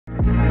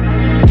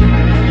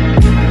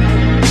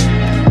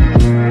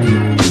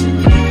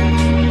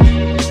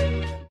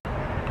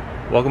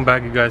Welcome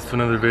back, you guys, to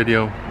another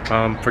video.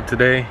 For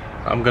today,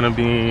 I'm gonna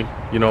be,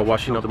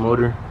 washing up the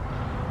motor,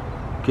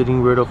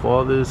 getting rid of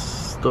all this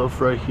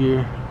stuff right here,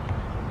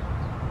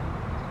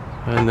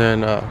 and then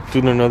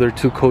doing another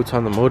 2 coats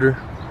on the motor.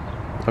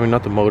 I mean,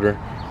 not the motor,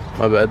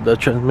 my bad, the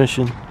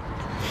transmission.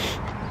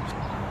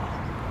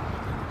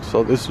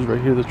 So this is right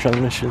here, the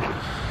transmission.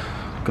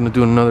 Gonna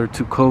do another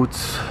 2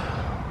 coats.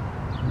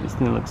 This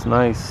thing looks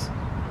nice,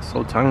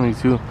 so tiny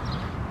too.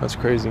 That's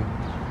crazy.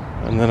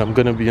 And then I'm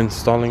gonna be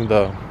installing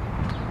the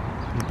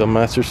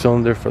master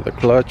cylinder for the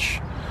clutch,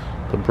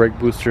 the brake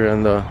booster,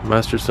 and the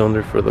master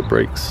cylinder for the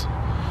brakes.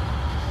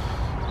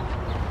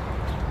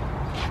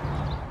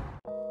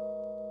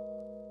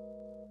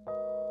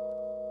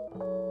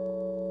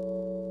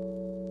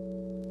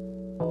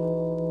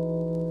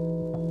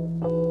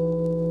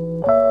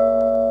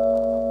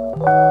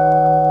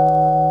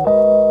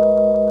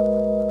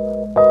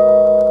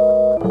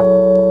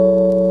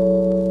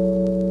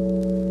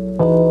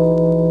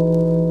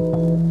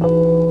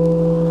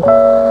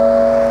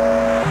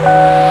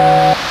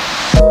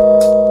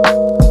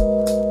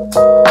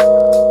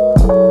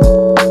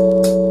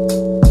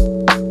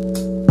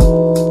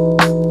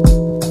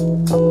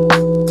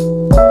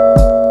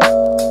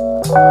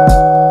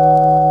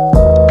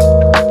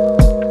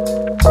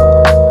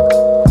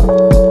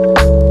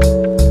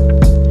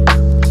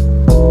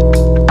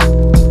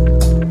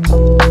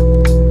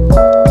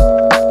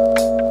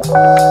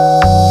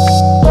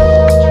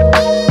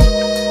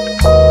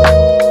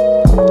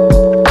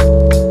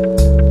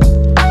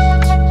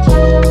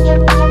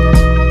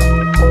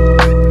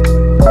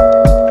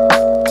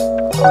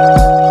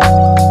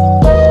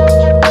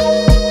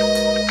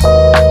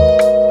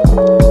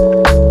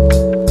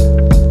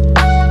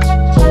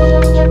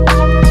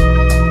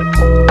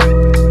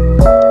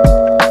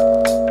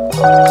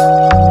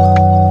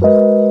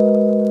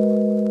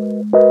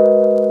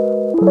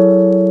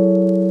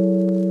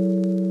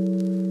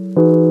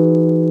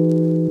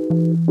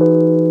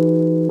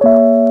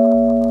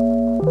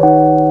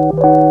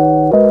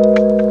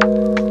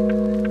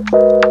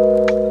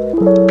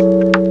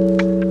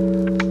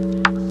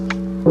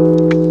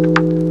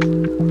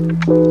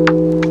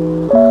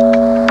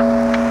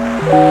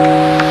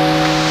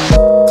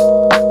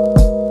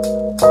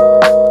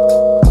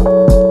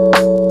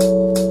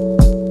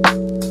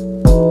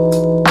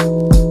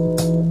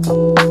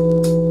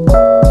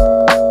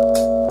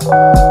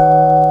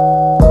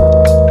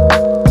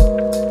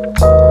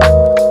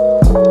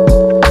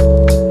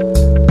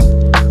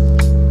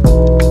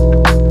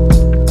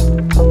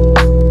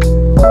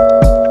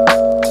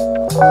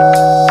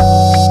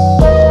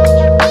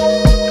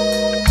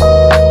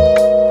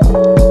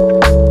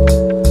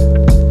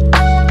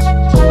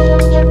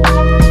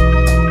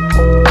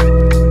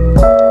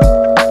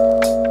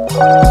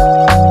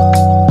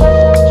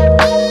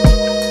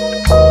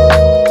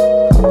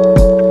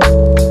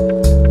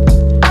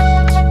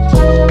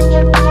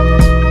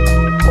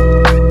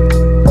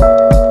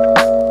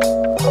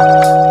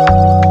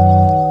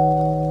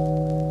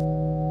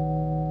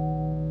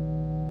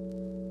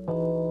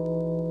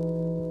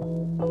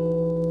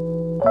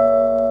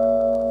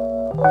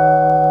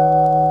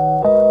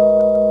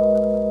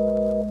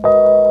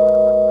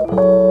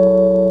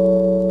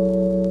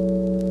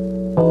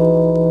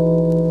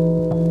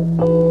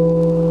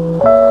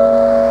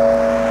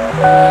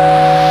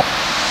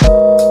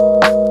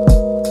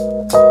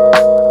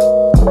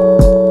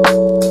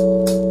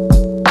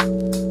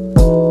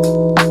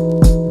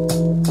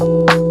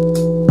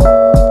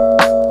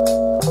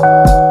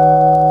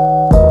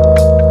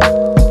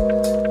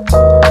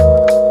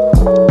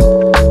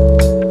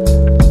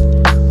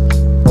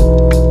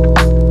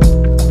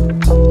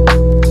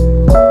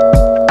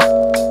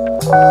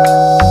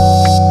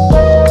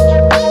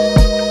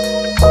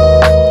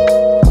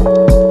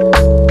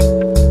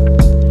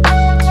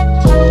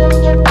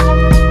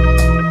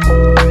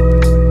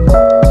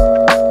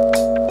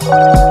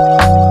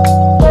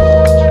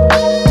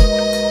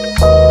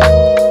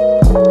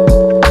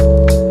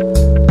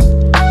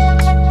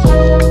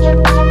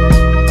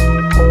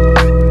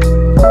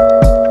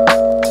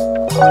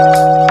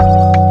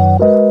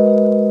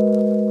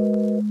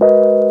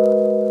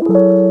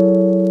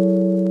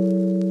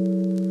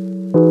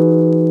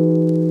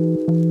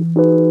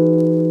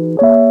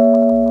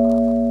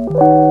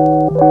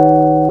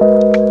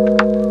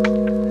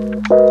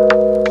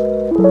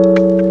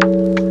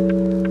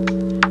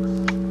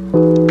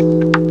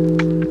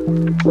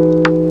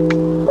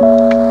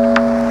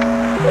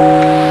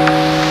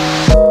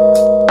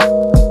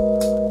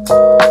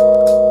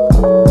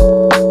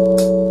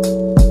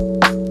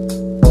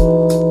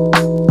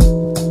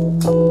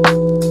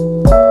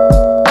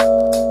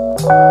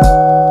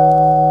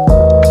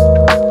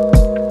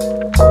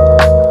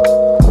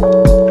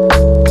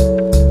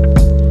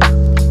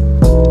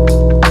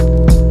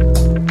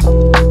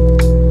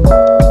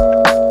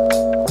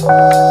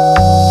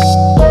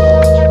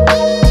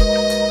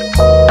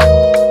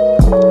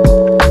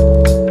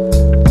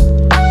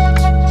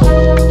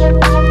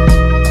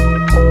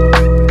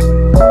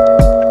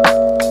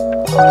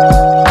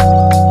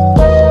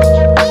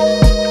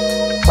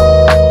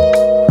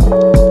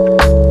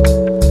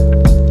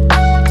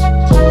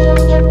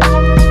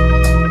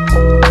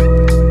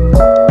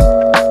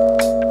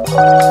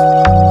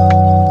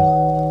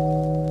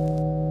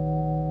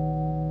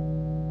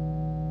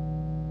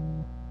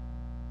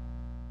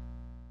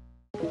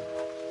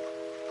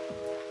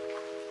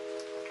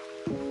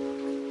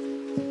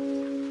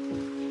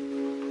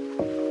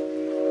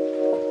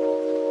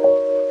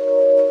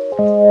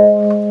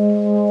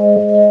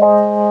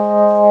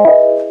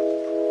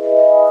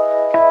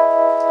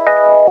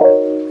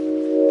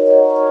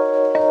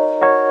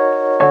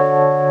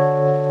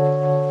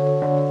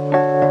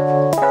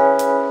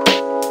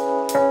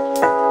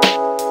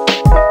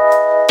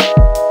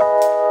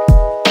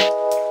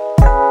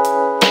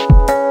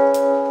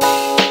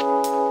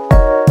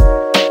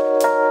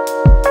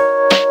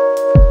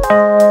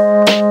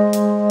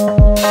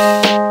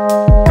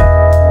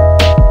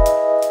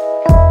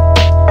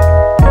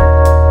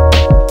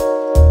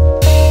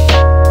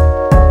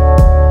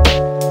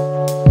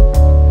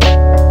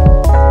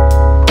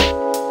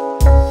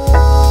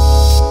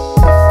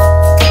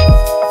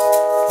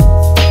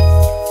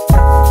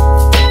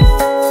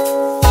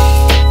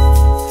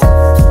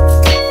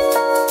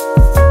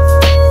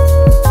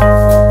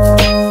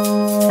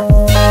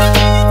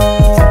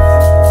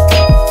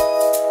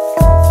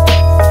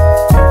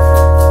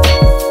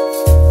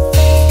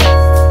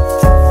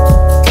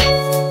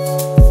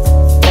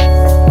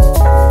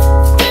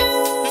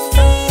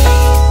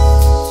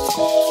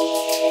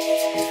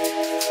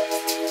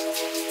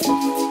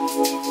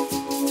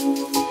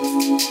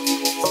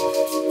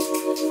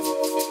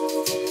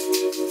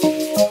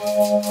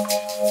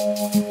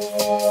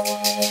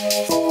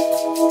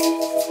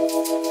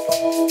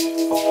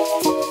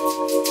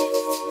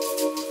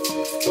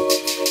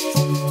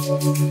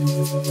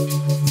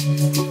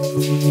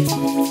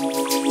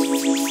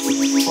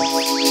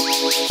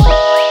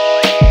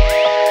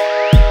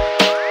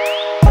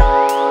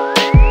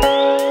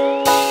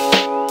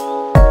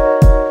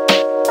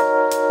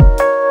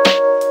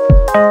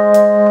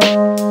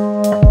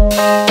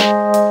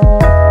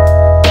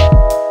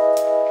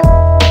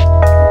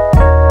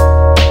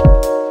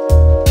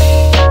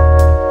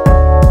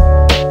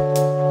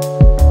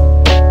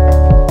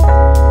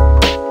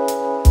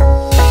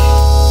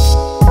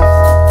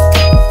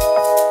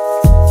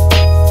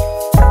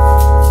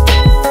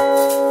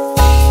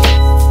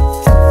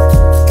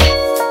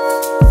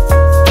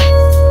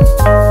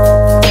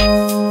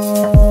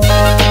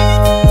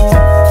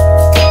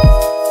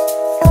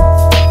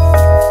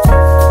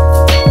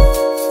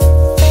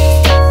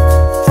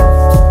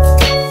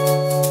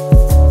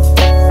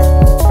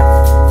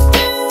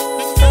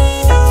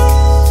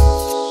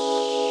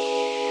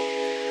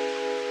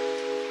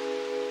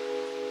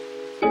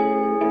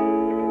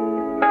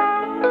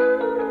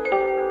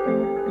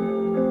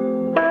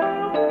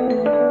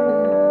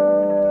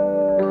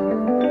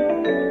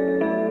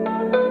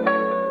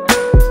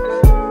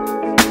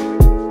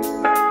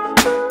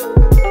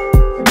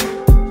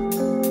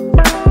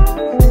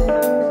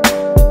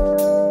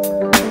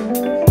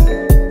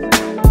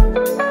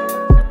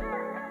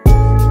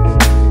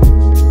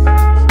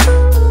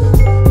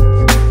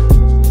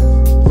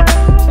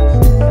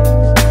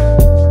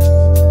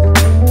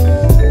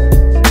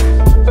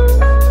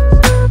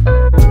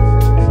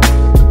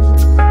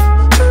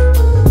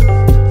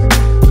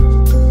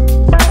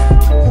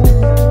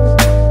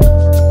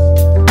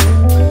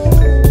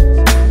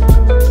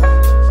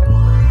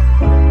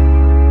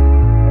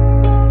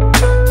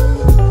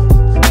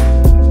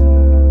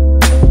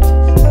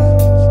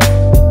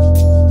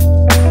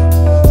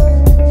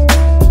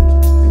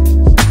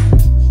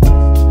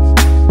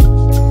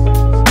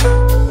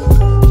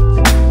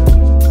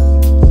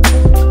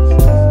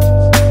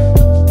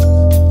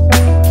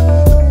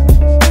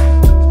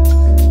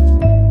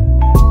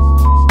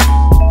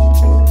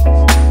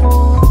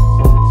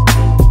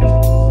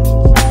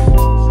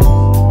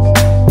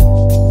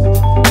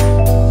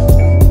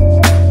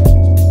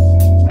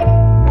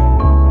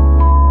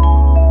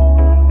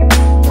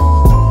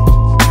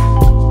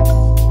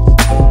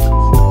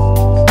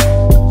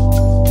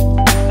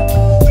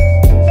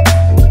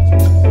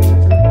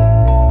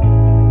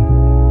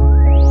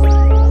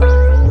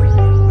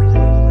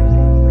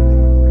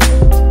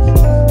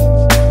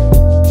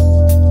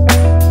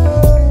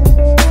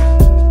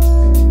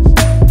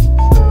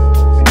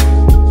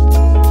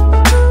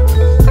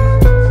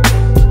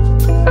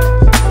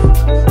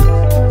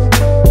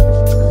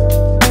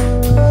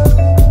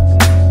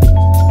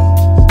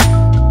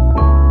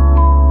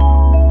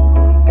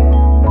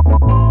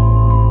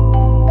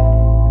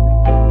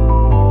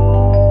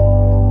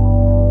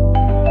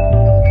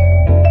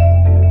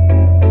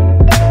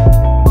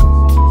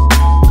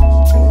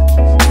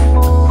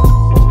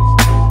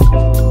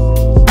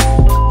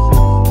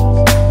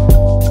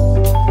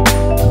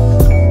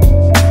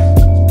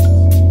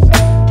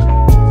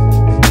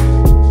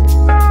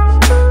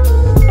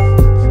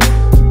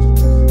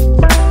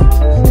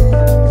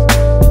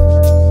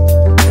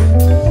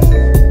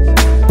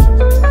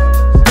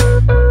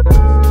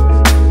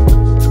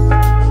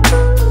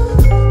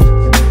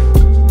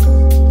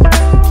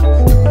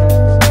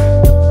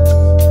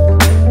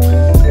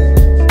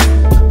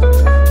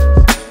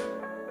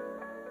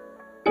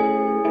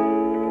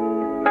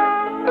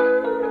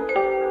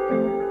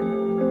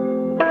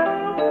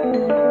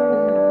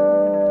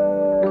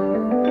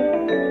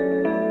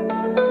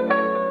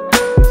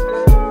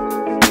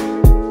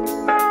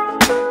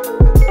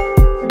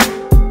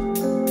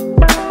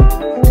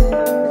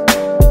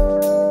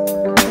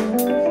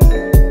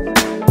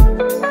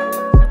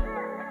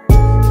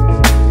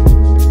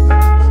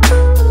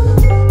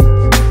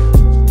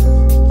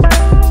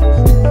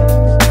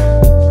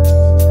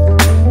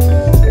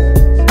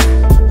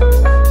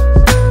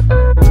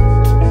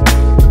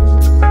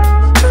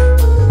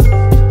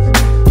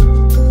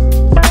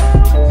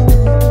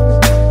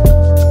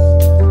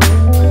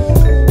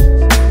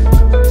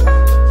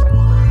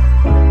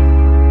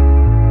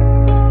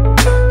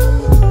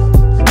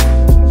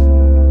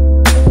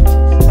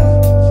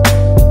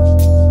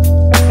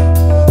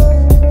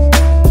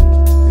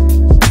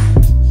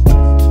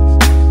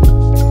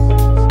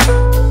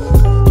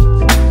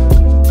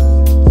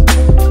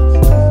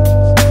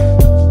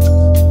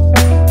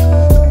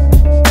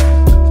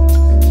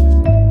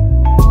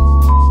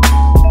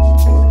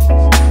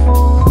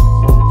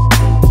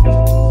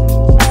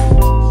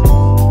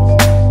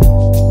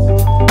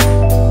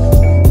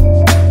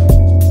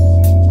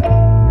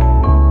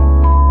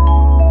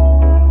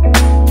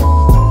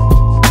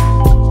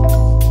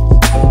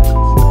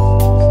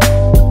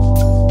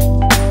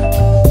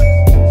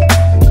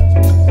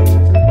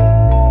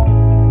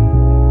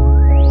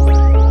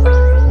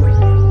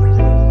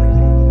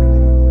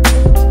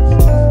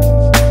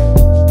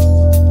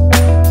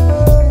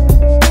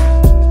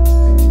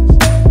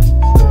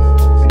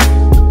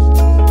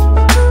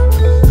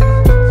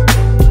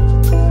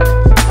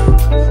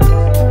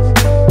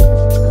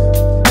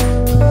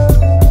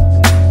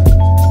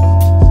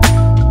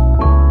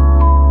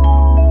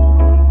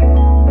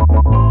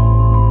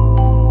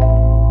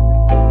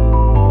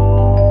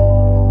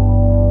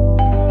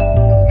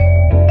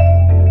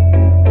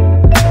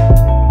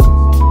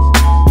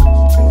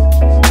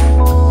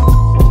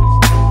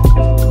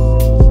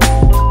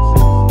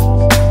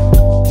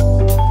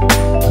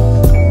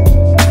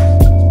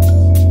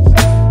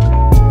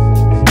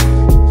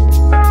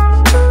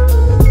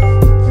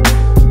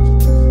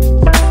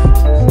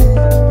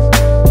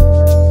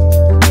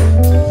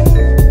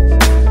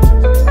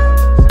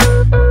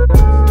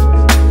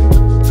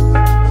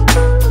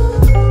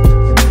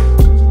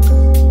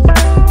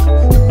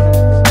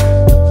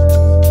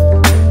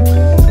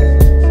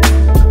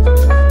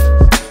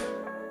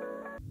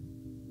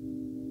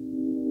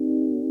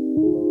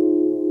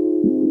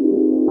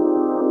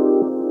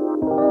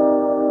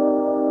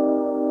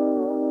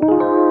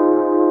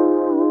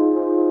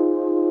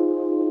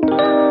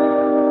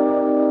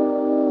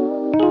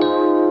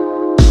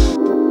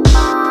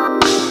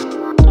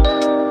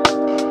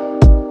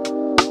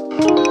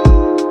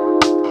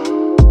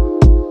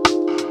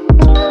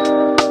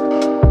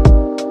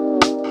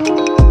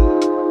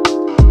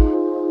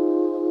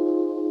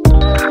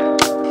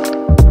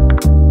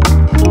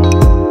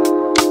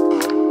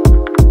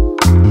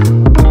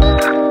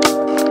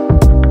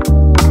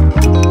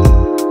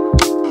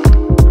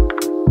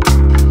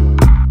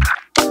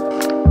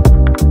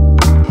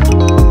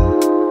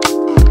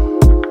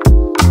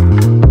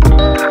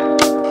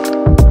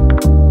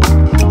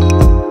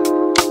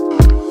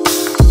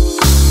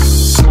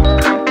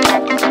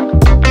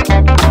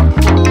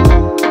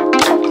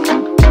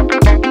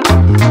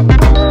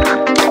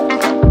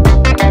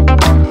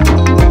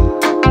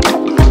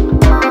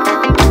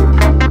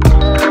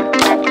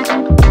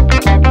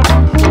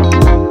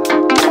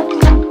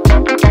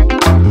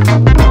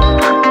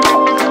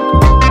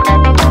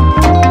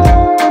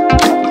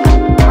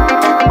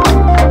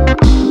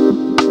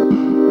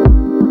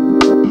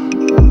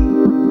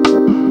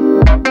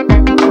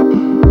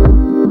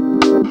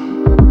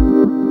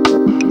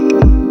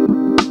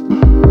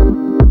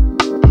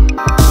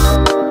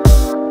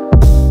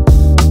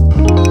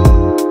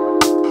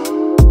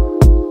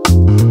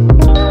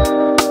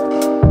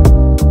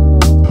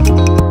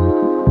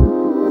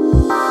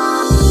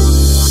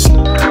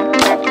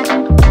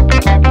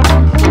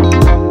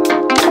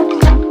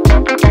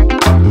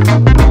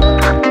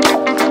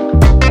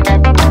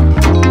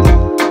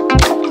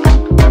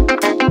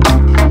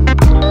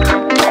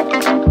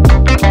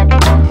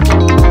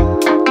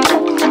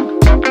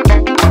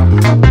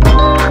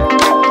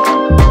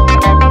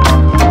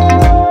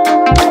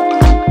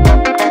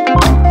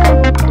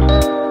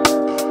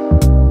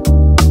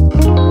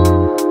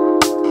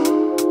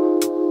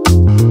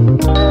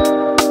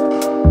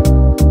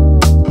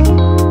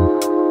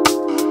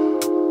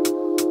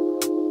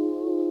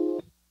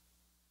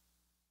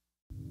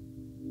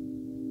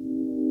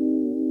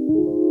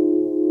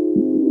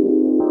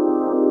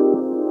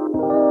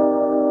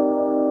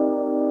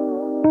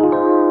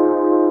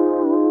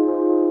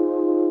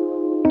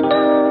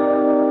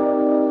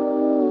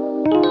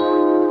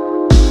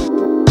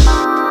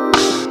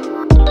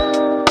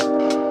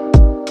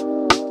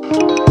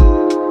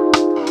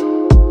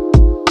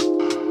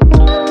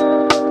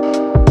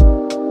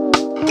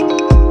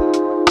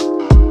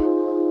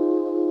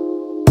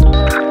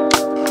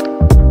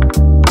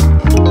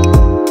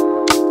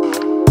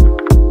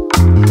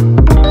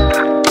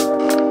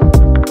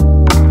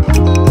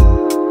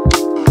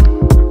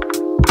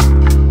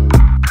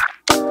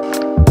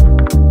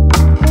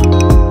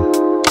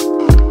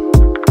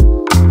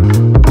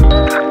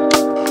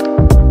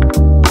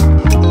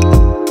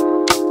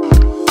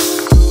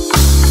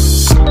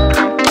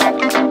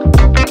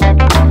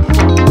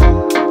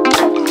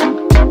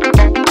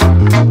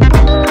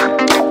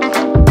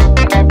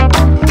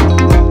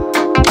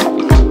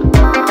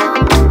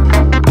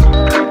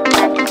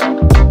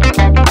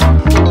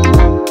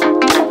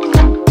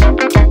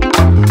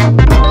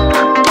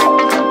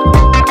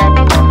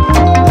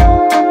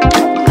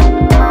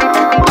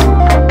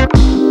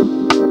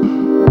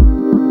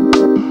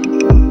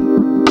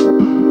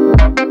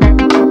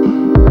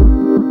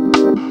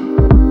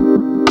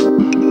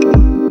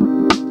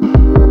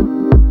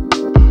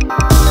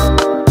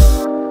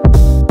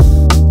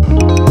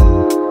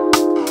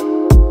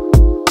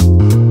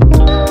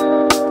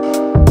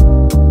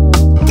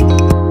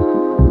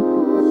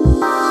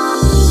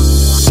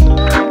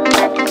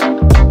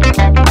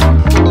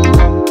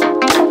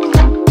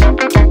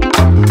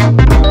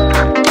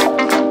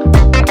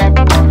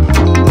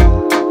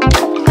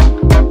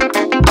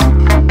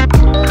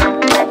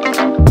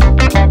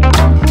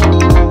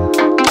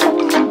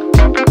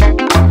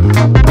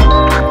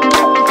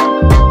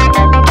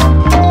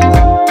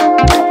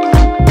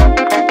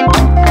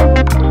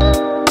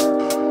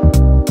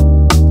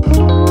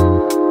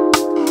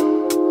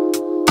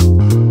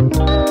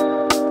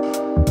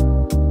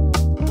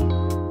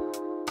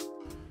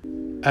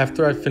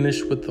 After I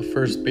finished with the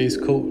first base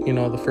coat, you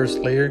know, the first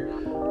layer,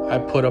 I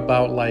put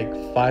about like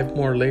 5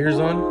 more layers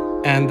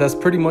on. And that's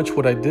pretty much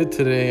what I did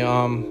today.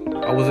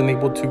 I wasn't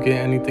able to get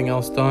anything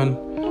else done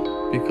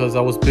because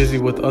I was busy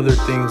with other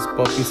things.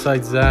 But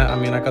besides that, I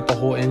mean, I got the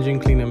whole engine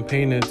clean and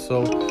painted.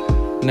 So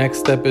next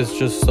step is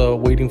just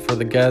waiting for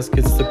the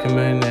gaskets to come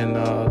in and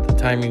the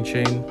timing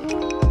chain.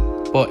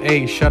 But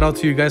hey, shout out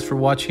to you guys for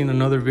watching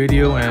another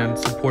video and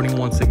supporting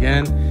once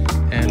again.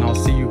 And I'll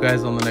see you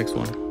guys on the next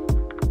one.